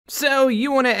So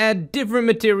you want to add different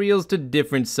materials to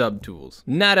different subtools.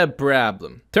 Not a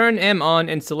problem. Turn M on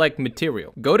and select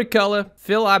material. Go to color,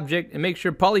 fill object, and make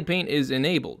sure polypaint is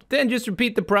enabled. Then just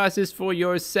repeat the process for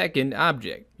your second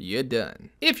object. You're done.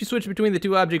 If you switch between the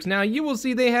two objects now, you will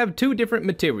see they have two different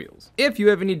materials. If you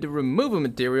ever need to remove a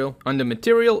material, under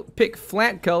material, pick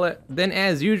flat color, then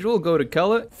as usual, go to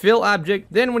color, fill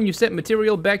object, then when you set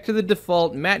material back to the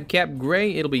default matte cap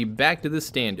gray, it'll be back to the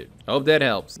standard. Hope that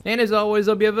helps. And as always,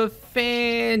 hope you have a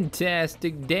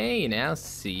fantastic day, and I'll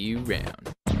see you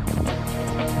around.